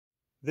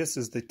This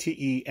is the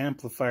TE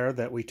amplifier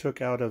that we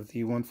took out of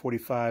the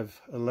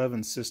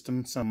 14511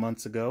 system some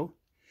months ago,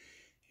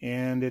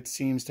 and it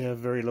seems to have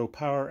very low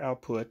power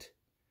output.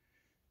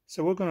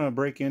 So we're going to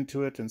break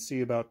into it and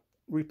see about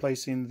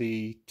replacing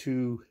the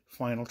two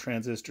final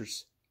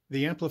transistors.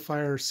 The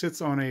amplifier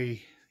sits on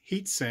a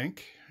heat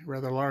sink, a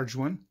rather large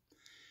one,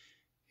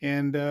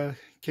 and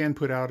can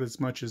put out as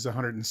much as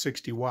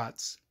 160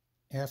 watts.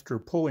 After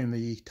pulling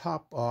the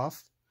top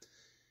off,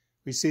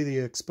 we see the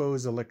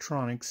exposed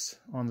electronics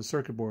on the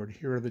circuit board.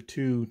 Here are the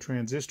two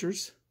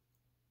transistors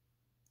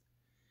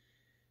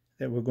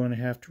that we're going to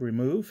have to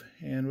remove,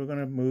 and we're going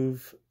to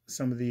move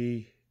some of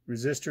the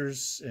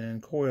resistors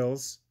and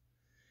coils,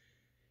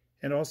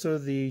 and also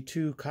the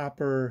two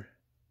copper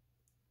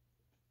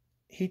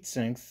heat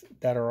sinks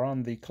that are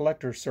on the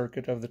collector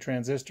circuit of the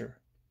transistor.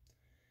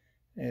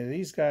 And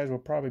these guys will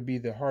probably be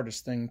the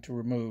hardest thing to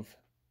remove.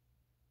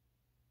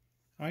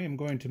 I am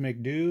going to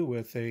make do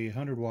with a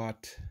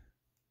 100-watt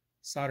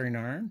soldering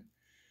iron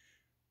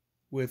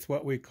with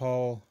what we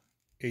call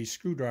a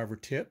screwdriver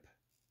tip.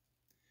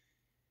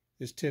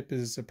 This tip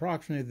is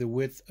approximately the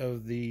width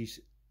of the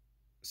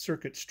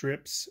circuit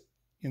strips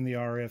in the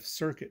RF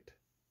circuit.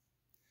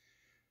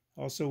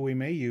 Also, we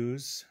may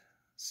use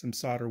some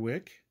solder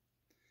wick,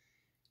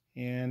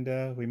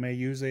 and we may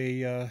use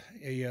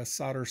a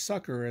solder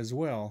sucker as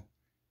well.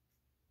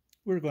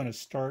 We're going to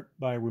start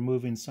by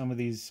removing some of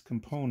these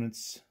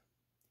components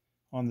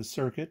on the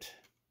circuit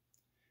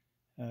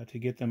to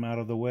get them out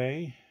of the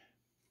way,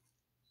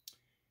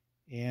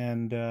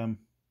 and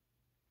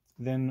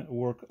then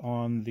work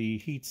on the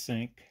heat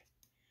sink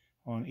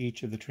on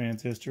each of the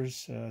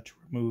transistors to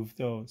remove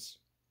those.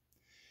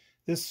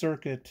 This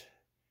circuit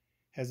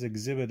has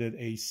exhibited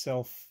a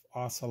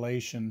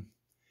self-oscillation,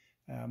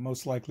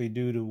 most likely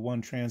due to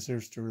one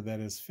transistor that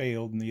has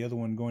failed and the other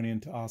one going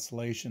into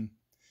oscillation.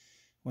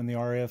 When the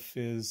RF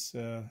is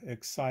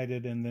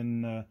excited and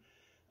then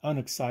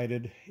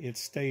unexcited, it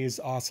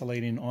stays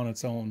oscillating on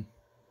its own.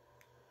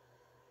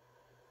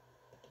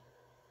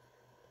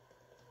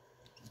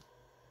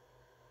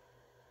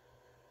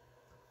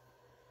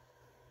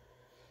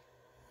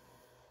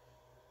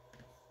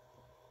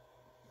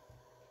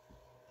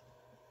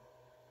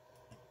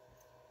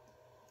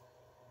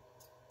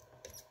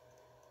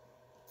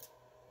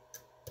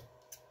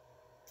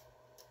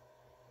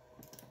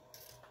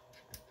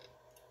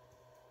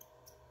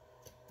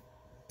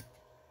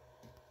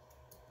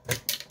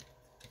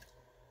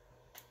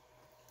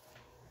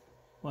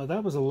 Well,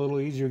 that was a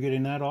little easier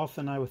getting that off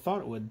than I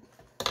thought it would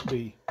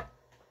be.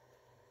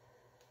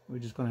 We're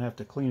just going to have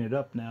to clean it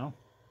up now.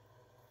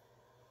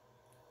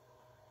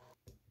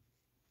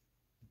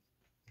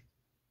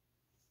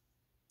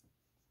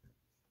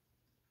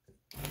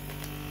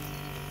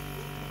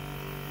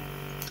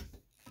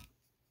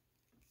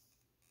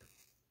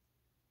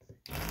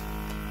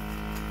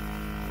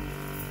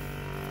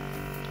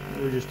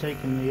 We're just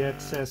taking the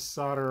excess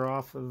solder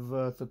off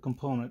of the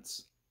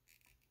components.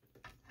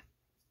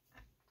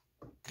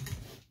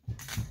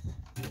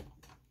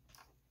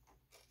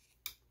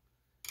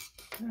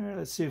 Alright,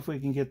 let's see if we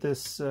can get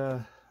this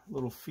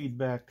little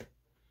feedback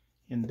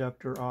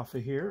inductor off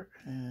of here.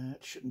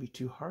 It shouldn't be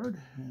too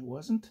hard. It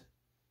wasn't.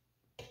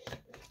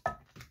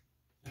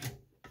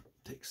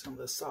 Take some of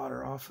the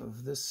solder off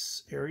of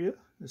this area.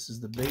 This is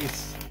the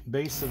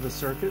base of the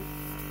circuit.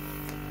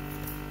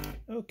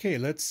 Okay,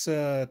 let's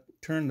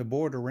turn the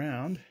board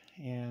around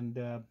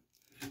and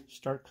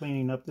start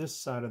cleaning up this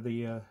side of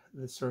the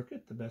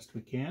circuit the best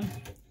we can.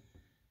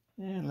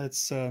 And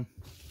let's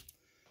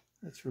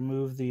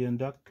remove the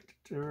inductor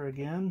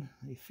again,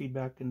 the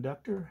feedback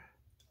inductor.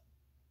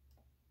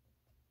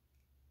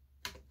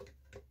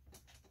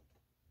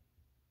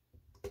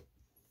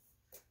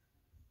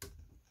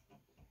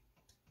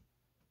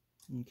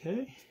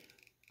 Okay,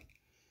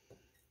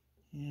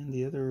 and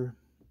the other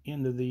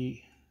end of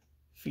the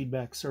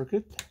feedback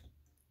circuit.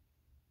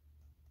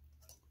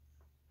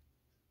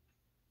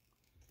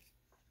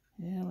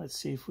 And let's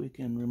see if we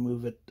can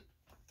remove it.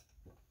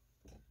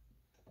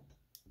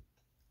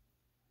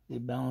 The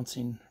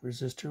balancing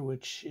resistor,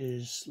 which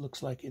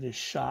looks like it is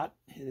shot.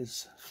 It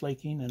is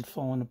flaking and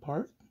falling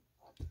apart.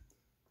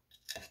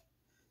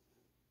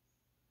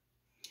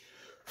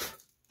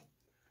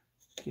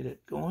 Get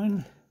it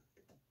going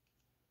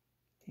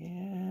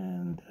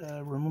and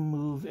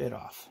remove it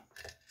off.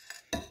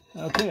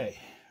 Okay,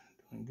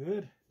 doing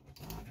good.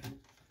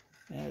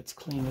 Let's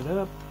clean it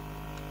up.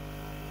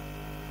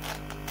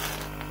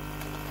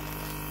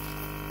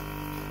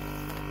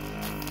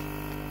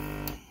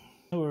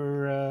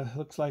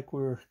 Looks like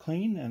we're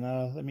clean, and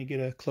let me get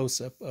a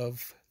close-up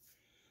of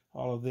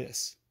all of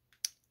this.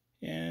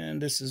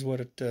 And this is what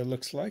it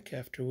looks like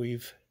after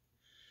we've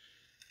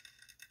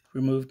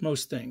removed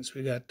most things.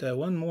 We got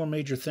one more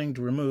major thing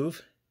to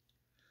remove.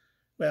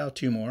 Well,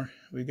 two more.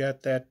 We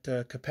got that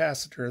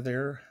capacitor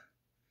there,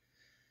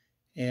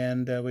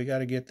 and we got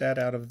to get that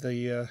out of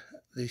the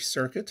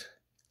circuit,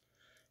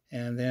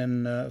 and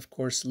then of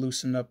course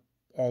loosen up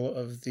all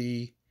of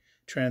the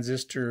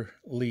transistor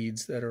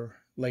leads that are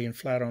laying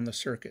flat on the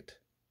circuit.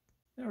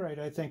 All right,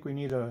 I think we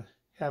need a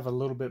have a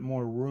little bit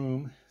more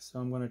room, so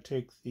I'm going to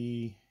take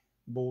the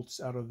bolts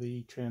out of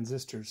the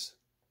transistors.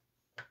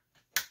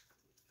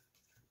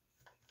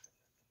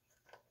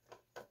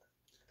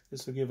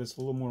 This will give us a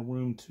little more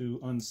room to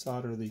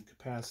unsolder the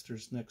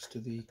capacitors next to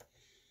the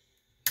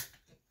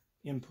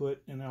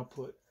input and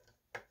output.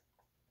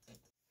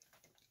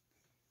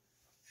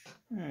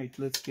 Alright,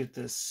 let's get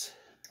this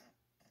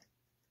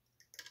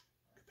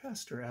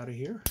capacitor out of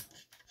here.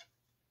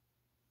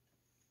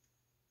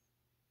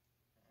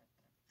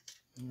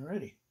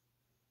 Alrighty.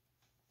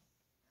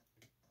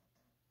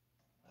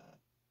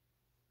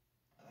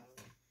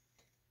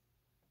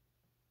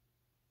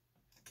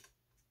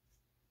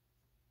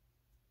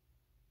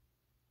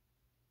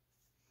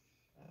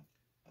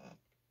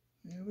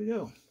 There we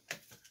go.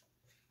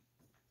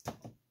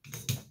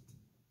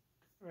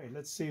 Alright,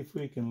 let's see if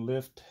we can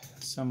lift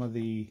some of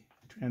the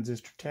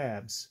transistor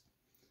tabs.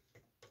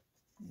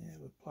 Yeah,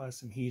 we'll apply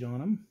some heat on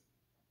them.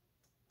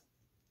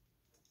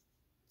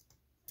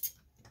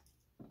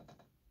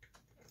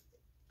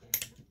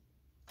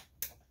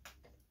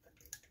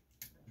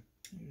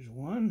 Here's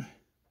one.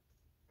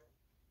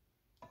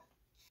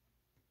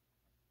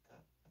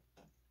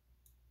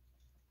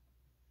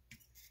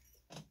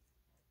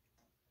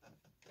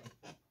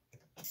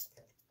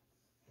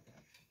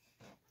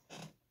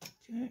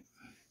 Okay.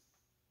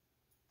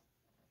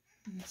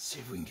 Let's see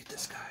if we can get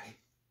this guy.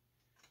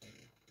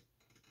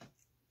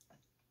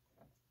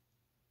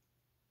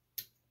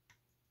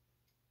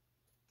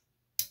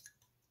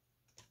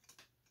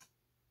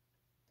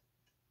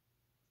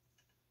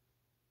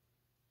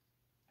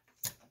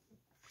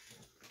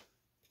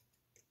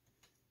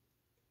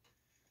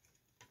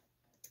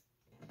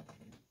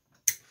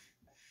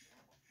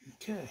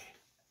 Okay.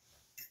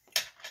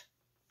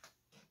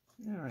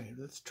 Alright,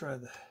 let's try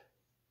the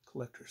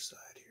collector side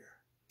here.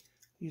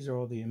 These are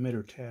all the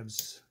emitter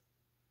tabs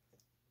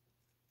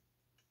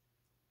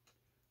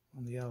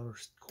on the outer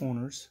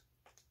corners.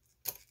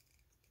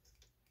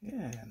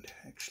 And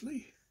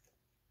actually,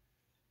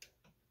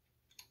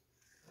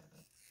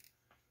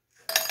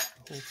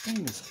 the whole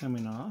thing is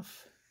coming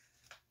off.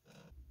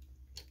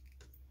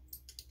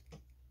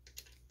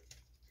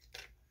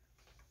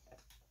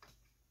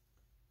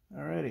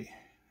 Alrighty,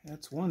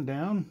 that's one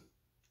down.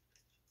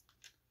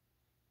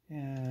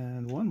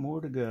 And one more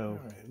to go.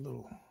 Alright, a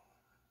little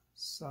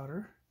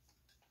solder.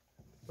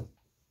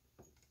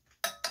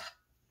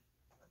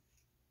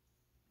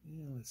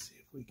 Yeah, let's see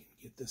if we can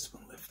get this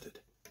one lifted.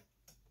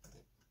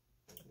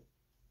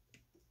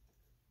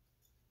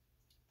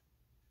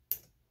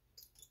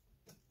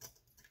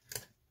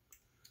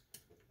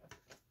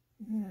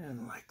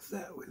 And like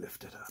that, we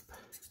lift it up.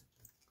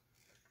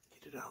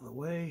 Get it out of the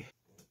way.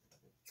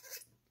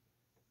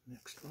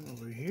 Next one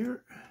over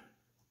here.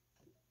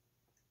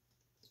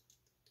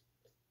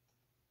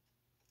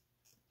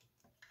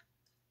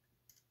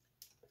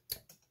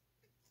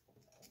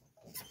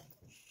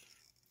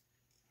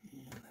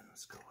 And then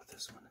let's go with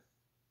this one.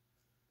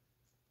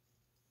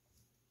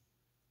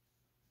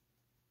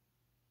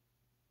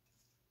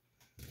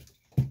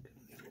 Gonna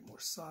need a little more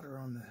solder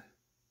on the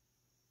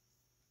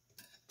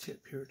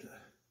tip here to,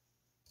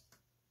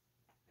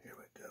 here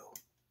we go.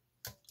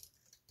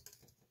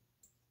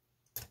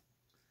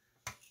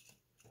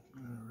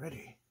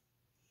 Alrighty.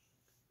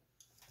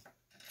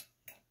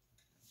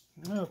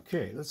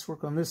 Okay, let's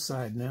work on this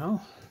side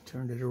now.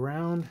 Turn it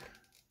around.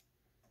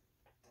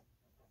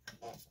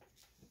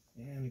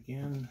 And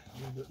again, a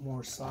little bit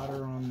more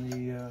solder on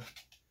the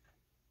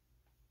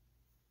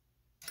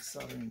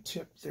soldering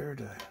tip there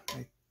to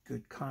make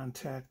good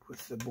contact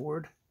with the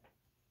board.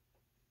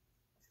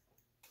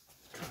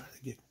 Try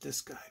to get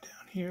this guy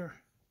down here.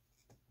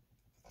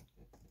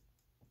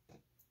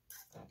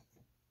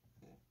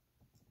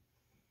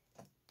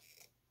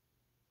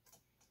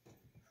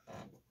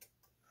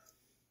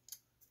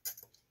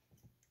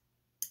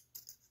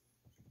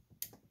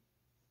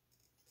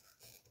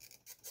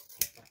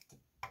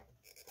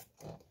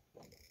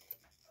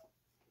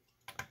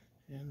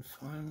 And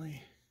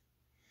finally,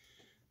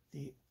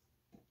 the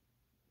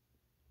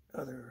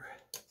other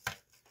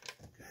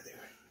guy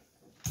there.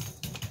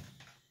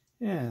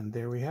 And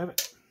there we have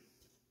it.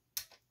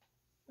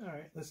 All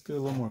right, let's do a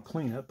little more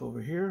cleanup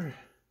over here.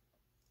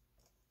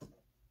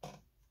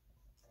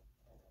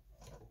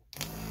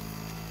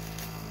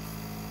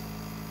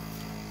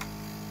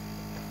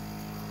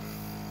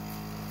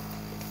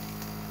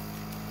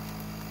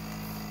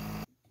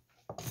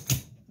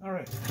 All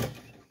right.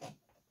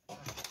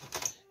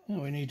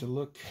 Now we need to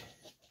look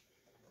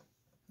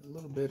a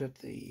little bit at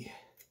the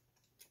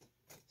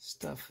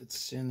stuff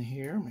that's in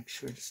here. Make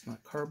sure it's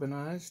not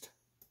carbonized.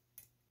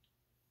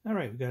 All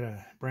right, we've got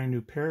a brand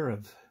new pair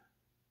of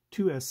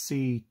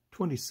 2SC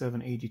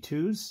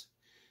 2782s.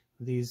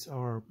 These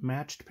are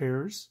matched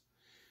pairs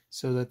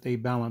so that they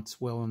balance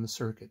well in the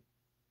circuit.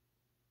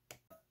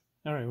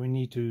 All right, we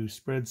need to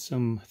spread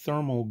some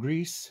thermal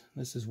grease.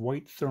 This is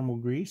white thermal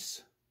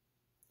grease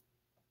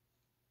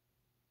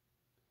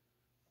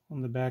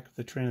on the back of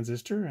the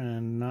transistor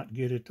and not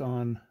get it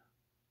on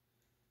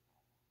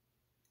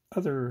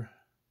other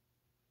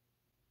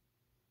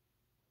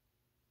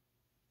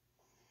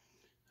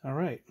All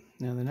right,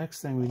 now the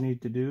next thing we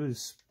need to do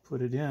is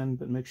put it in,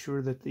 but make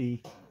sure that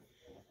the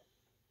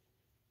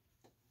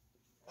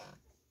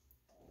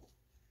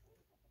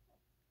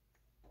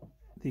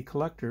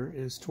collector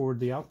is toward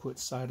the output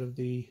side of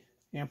the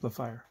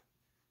amplifier,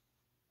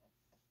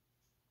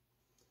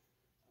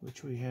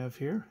 which we have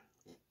here.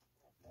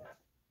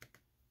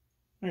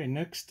 All right,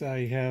 next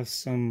I have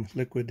some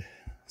liquid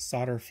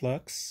solder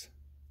flux,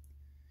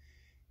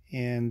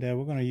 and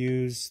we're going to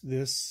use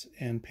this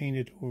and paint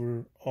it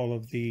over all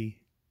of the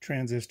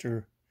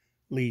transistor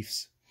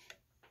leaves.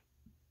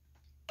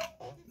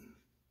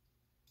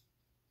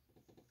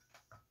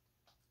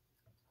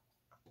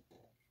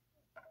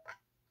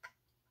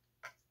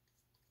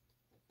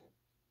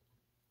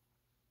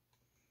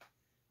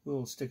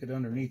 We'll stick it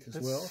underneath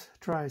as well. Let's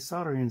try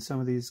soldering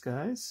some of these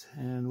guys,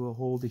 and we'll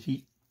hold the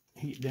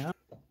heat down.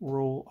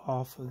 Roll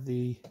off of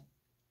the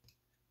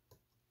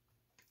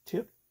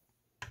tip.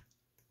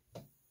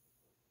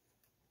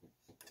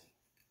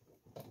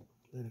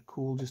 Let it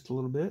cool just a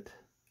little bit.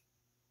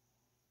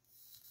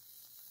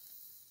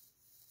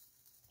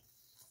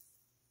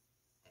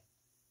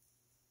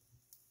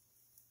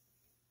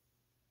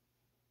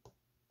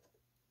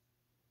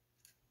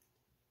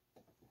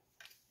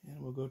 And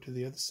we'll go to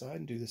the other side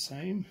and do the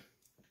same.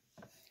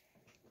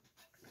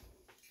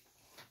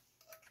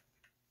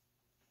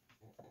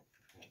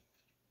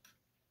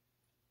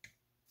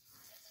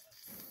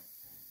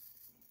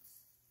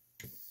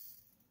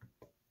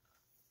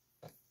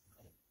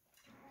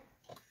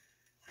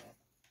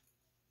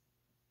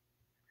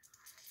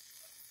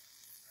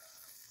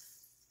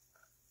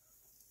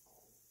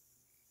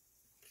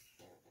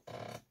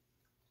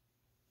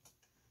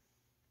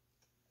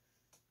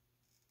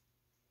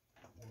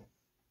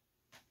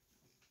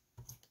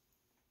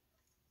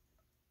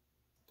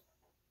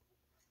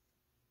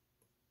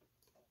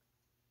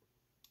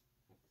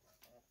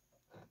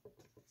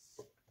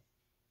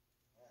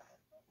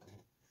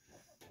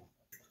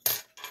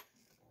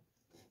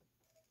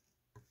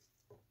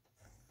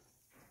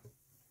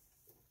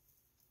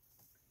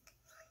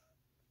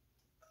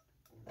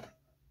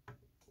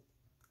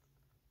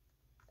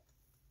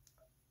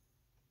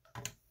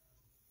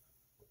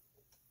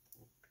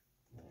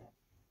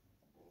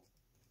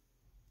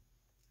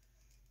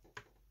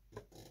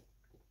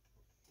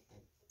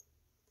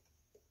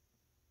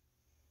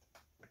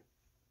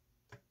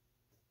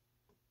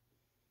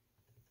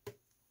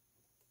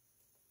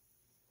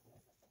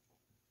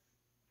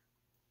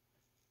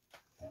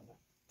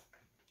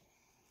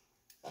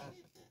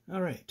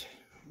 All right,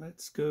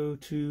 let's go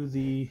to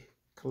the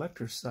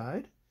collector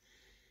side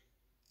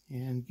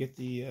and get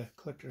the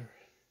collector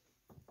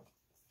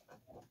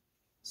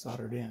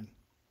soldered in.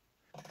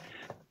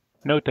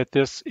 Note that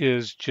this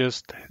is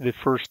just the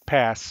first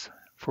pass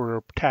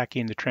for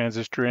tacking the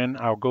transistor in.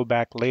 I'll go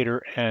back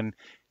later and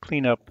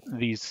clean up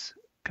these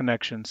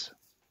connections.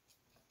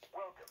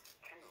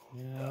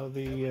 Now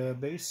the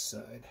base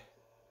side.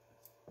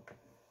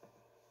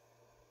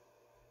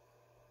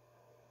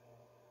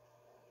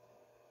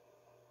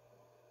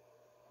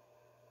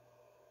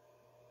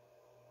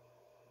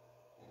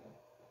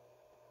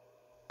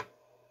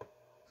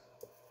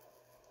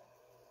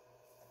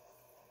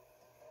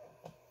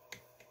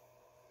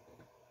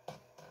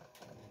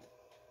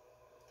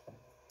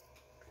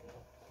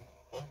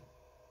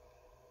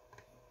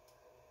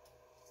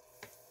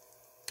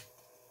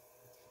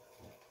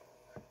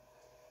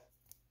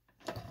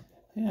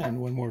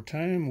 And one more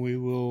time, we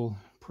will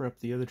prep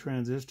the other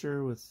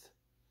transistor with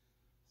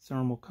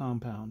thermal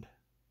compound.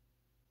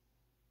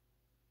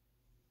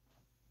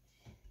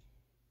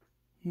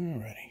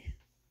 Alrighty.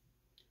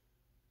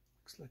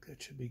 Looks like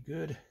that should be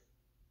good.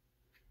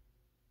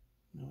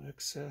 No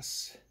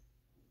excess.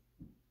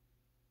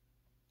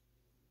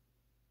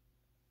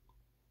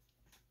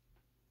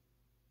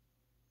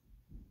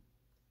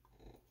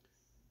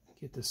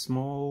 Get the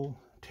small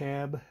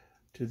tab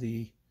to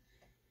the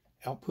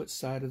output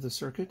side of the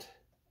circuit.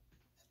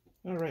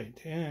 All right,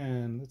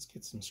 and let's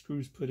get some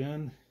screws put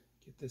in.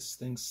 Get this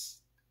thing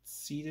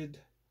seated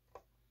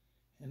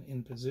and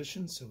in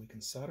position so we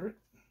can solder it.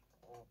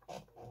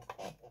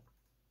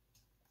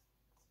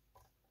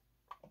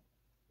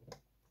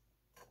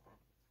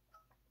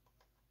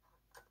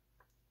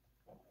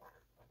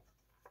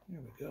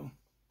 There we go.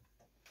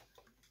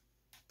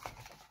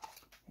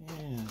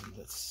 And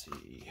let's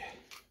see.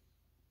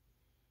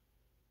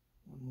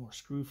 One more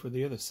screw for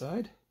the other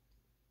side.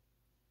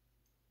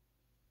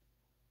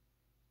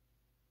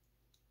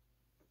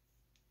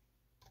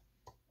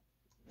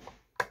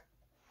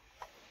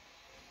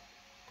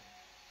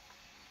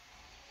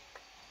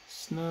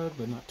 Snug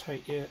but not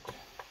tight yet.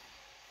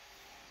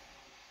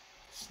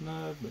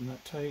 Snug but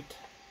not tight.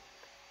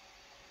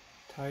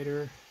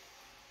 Tighter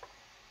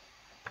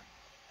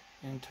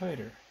and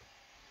tighter.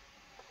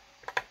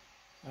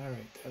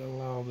 Alright, that'll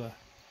allow the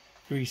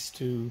grease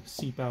to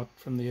seep out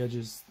from the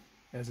edges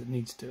as it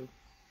needs to.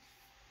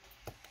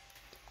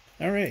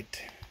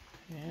 Alright,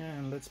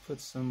 and let's put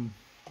some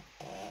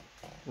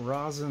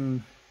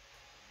rosin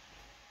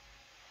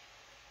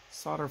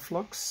solder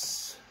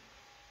flux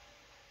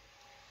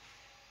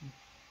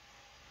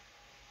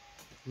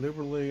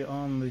liberally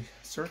on the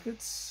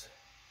circuits.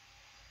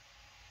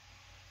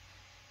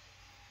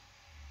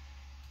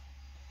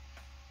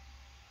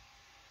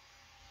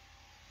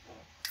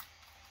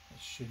 That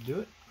should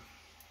do it.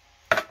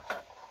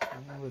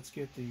 Now let's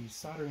get the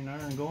soldering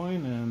iron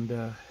going and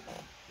that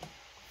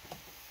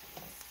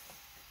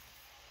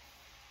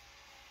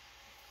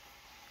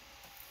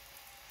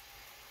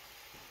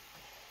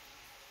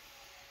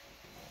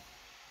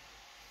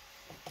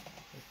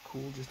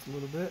cool just a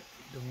little bit.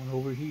 Don't want to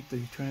overheat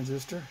the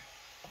transistor.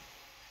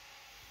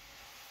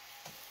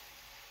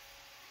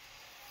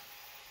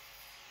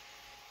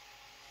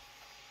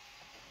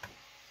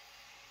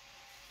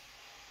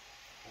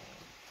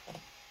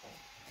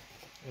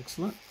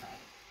 Excellent.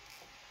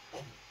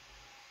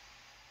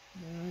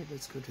 Alright,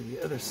 let's go to the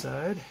other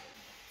side.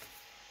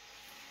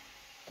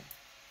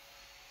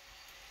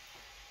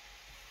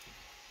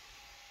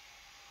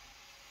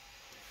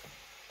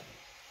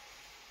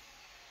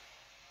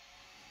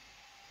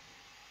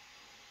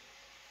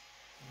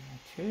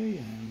 Okay,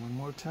 and one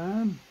more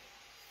time.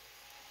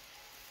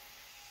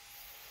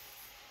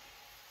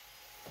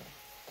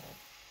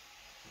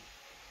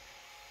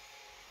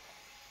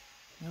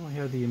 Now we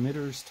have the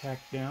emitters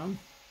tacked down.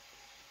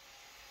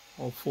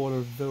 All four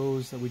of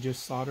those that we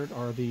just soldered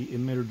are the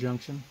emitter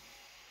junction.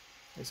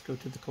 Let's go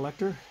to the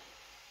collector.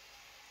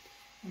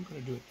 I'm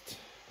going to do it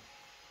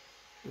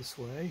this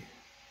way.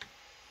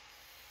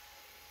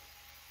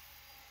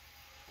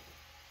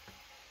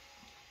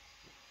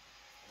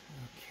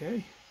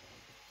 Okay,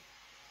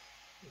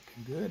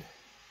 looking good.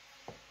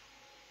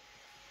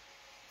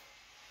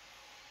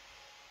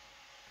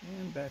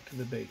 And back to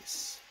the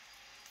base.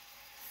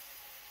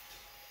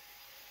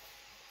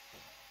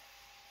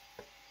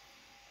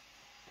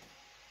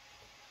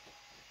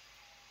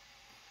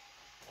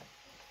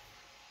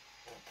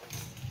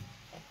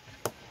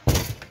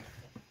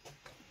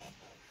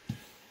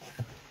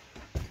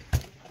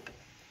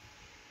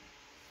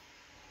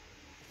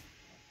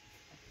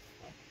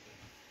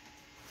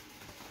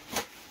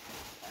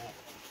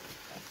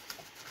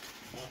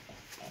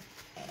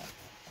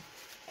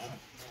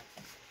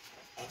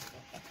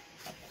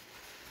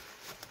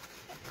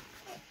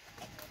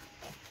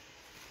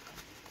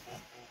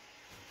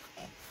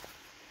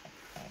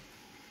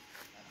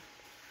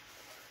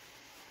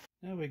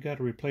 Now we got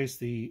to replace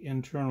the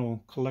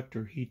internal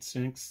collector heat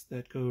sinks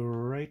that go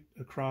right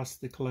across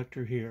the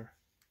collector here.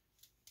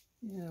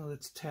 Now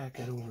let's tack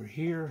it over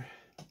here.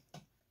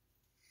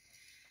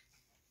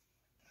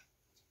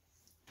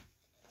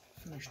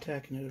 Finish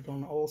tacking it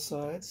on all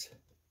sides.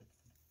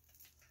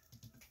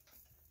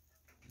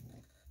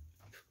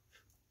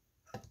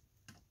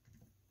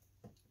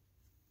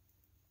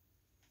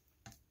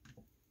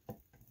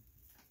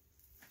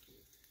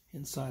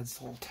 Inside's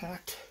all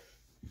tacked.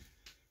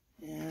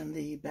 And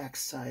the back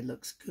side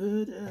looks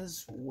good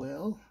as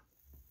well.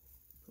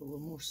 Put a little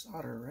more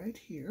solder right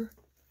here.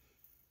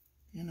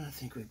 And I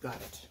think we've got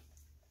it.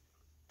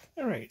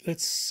 Alright,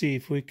 let's see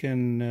if we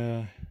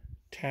can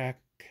tack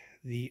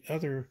the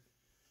other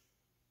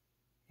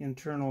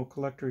internal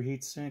collector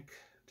heatsink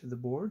to the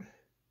board.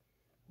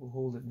 We'll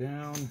hold it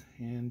down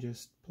and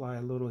just apply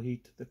a little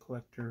heat to the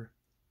collector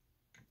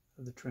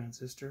of the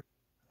transistor.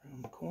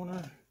 Around the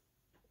corner.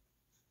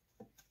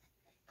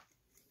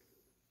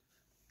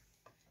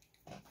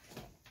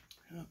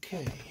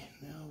 Okay,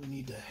 now we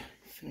need to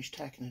finish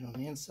tacking it on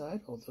the inside,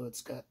 although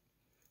it's got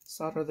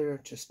solder there,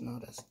 just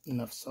not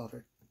enough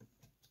solder.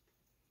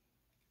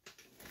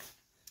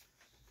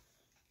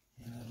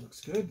 And that looks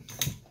good.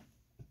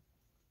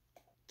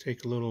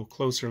 Take a little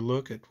closer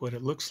look at what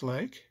it looks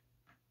like.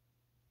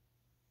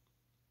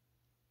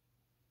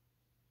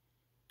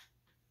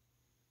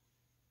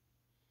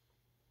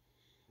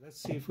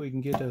 Let's see if we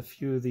can get a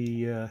few of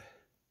the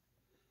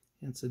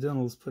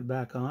incidentals put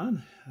back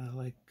on,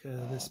 like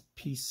this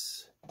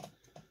piece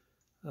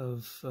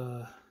of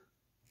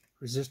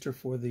resistor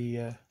for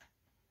the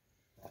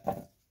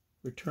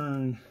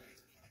return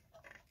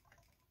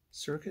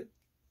circuit.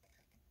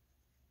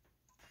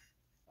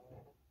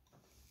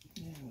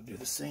 And we'll do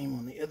the same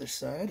on the other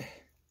side.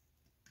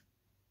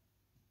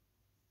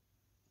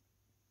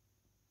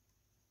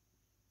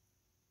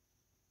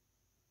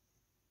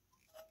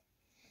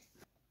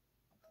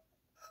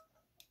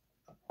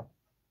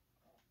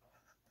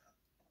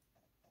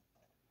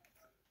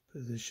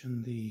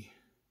 Position the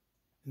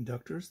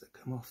inductors that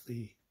come off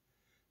the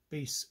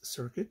base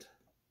circuit.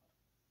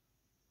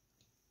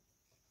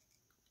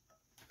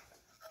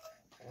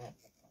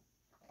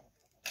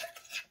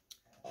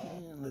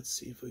 And let's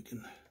see if we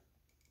can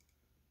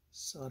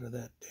solder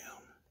that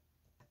down.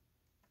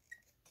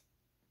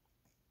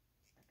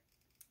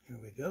 Here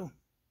we go.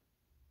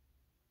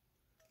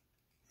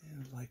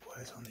 And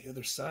likewise on the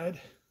other side.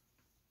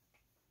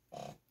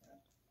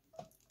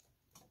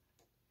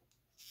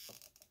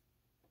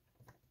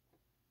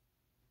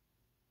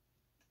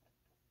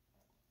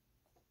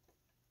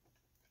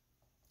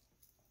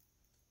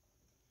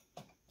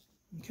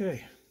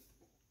 Okay,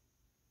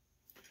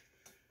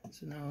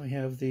 so now we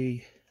have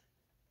the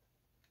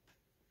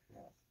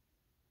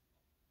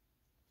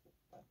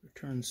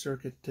turned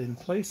circuit in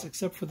place,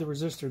 except for the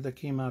resistor that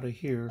came out of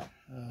here.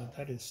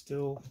 That is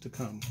still to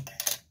come.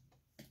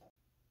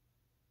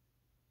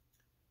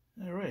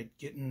 All right,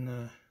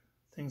 getting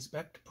things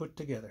back to put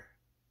together.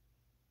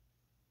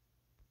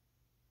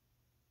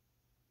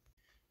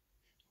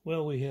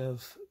 Well, we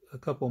have a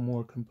couple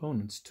more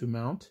components to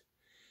mount,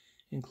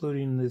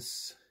 including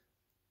this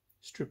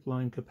strip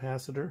line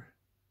capacitor,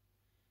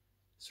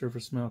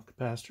 surface mount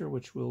capacitor,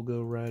 which will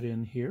go right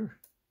in here.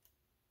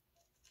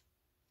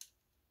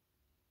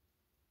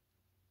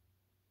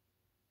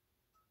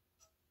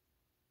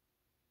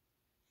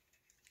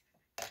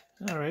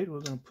 All right, we're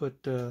going to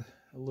put a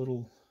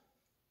little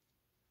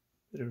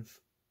bit of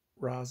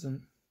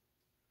rosin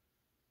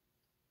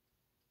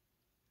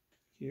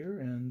here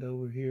and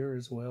over here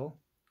as well.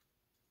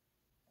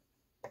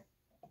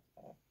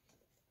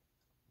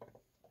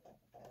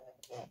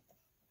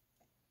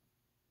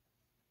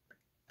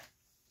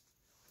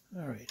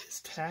 All right,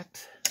 it's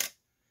tacked.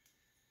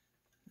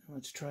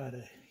 Let's try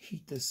to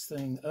heat this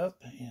thing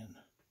up and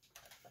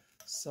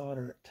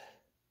solder it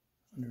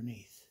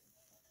underneath.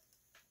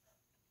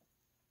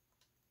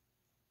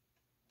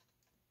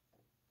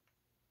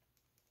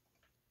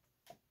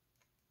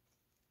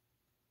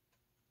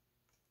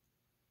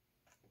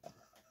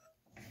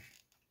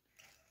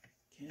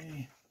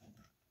 Okay.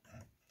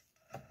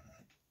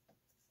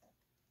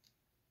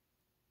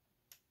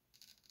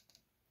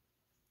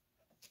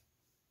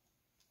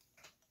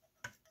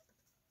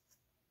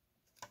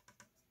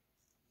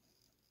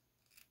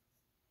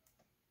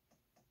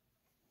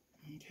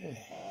 Okay.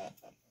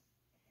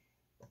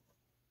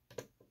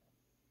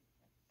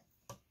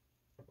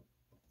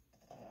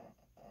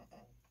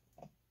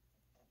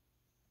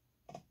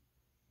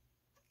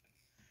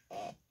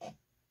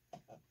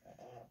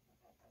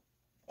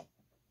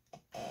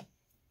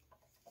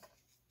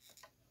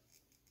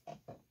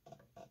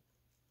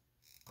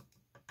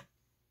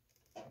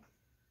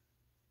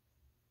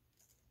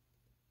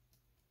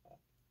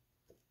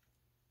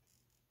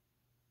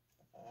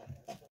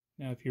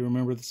 Now, if you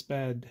remember this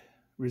bad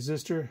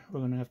resistor, we're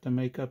going to have to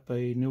make up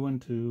a new one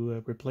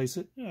to replace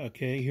it.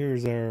 Okay,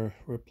 here's our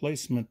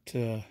replacement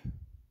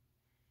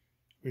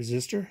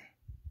resistor.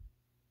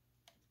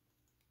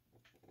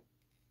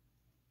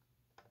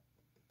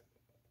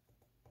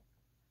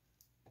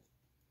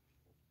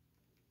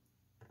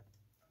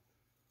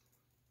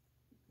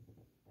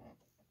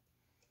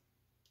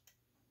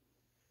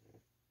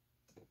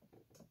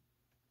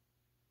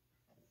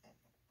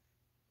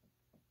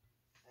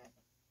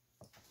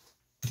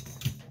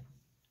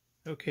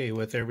 Okay,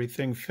 with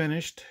everything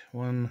finished,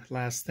 one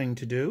last thing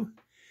to do,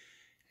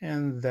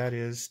 and that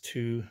is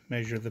to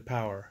measure the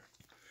power.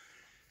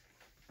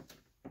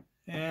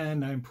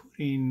 And I'm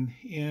putting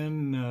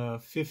in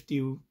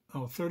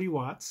 30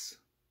 watts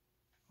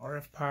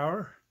RF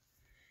power,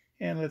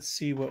 and let's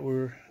see what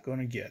we're going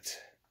to get.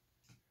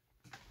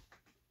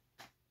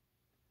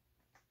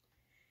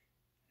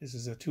 This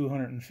is a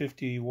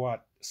 250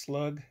 watt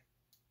slug,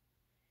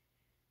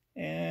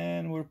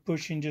 and we're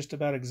pushing just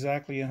about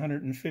exactly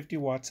 150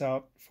 watts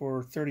out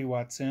for 30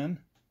 watts in.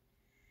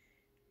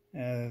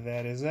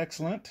 That is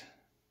excellent.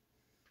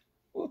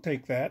 We'll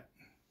take that.